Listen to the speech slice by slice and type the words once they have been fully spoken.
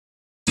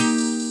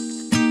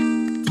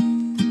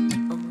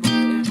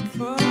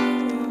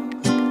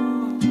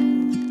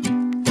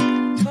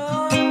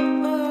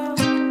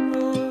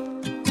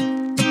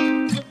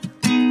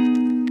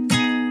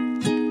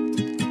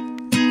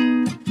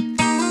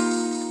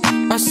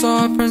I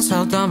saw a prince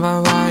held down by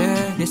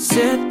wire. His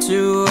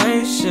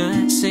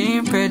situation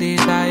seemed pretty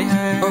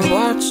dire. I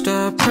watched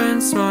a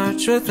prince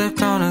march with a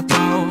crown of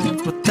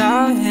thorns.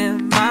 Without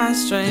him, my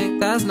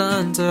strength has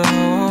none to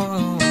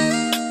hold.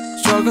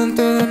 Struggling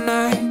through the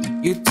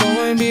night, you told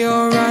me be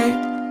alright.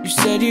 You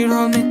said you'd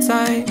hold me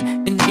tight,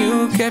 and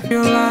you kept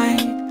your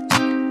light.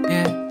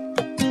 Yeah,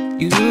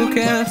 you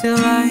kept your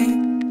light.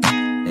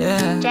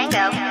 Yeah.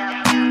 Django.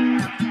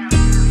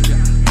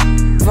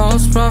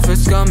 False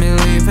prophets got me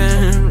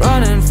leaving,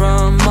 running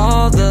from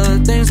all the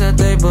things that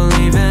they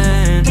believe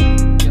in.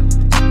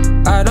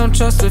 I don't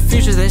trust the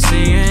future they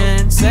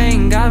seeing.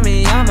 Satan got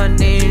me on my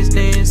knees,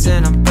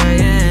 and I'm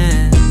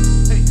praying.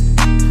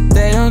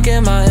 They don't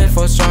get my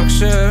info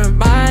structure,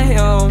 my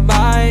oh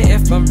my.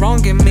 If I'm wrong,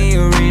 give me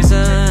a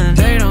reason.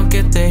 They don't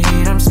get the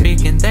heat I'm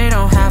speaking. They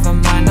don't have a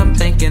mind I'm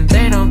thinking.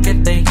 They don't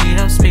get the heat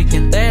I'm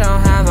speaking. They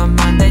don't have a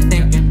mind they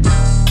thinking.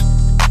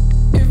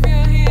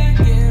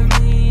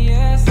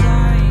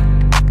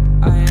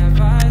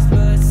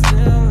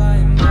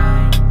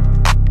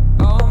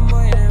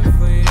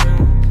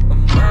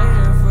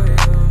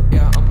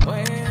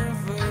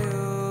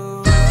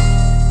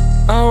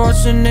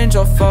 An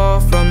angel fall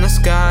from the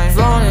sky,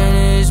 flaunting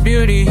his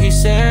beauty, he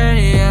said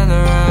he had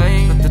the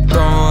right. But the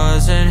throne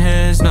wasn't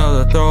his,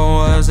 no, the throne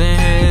wasn't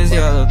his.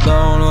 Yeah, the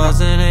throne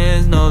wasn't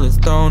his, no, the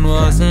throne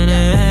wasn't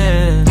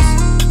his.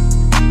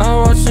 I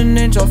watched an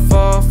angel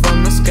fall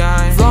from the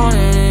sky,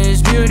 flaunting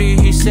his beauty,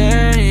 he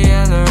said he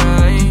had the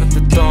right. But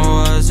the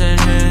throne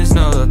wasn't his,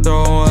 no, the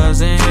throne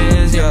wasn't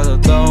his. Yeah, the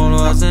throne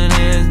wasn't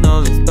his,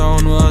 no, the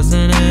throne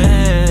wasn't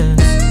his.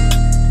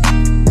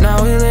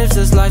 Now he lives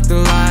his life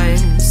through light,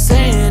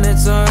 saying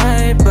it's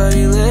alright, but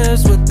he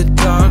lives with the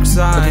dark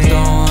side. But the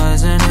throne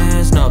wasn't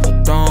his, no,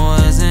 the throne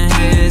wasn't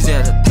his.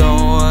 Yeah, the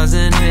throne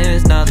wasn't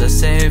his, now the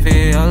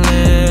Savior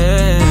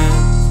lives.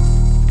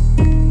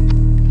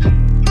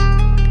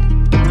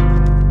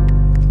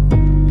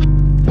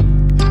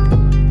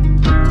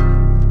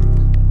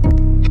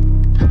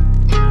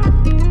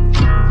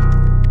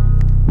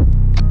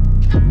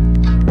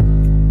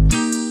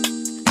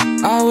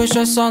 I wish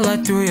I saw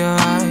light through your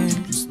eyes.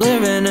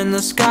 Living in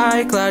the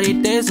sky, cloudy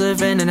days,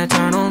 living in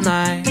eternal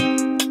night.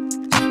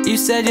 You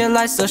said your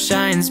light still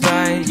shines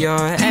bright. Your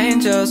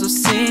angels were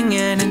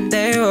singing and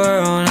they were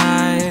on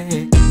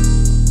high.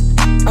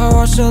 I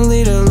watched a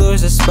leader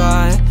lose his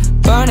spot,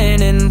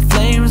 burning in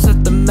flames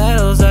with the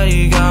medals that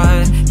he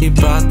got. He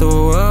brought the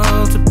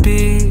world to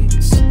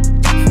peace,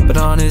 but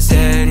on his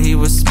head he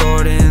was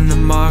sporting the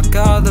mark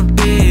of the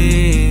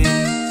beast.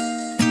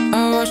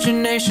 I watched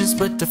your nation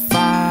split to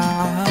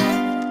fire.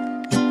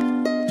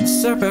 The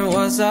serpent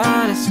was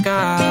out of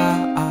sky.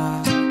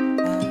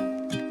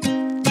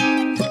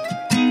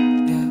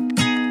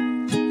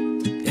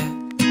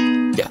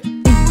 Yeah.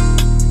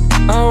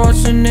 I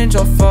watched an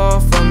angel fall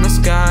from the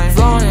sky,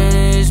 flaunting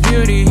his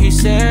beauty, he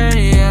said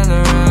he had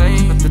the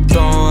right. But the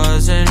throne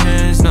wasn't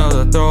his, no,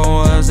 the throne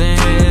wasn't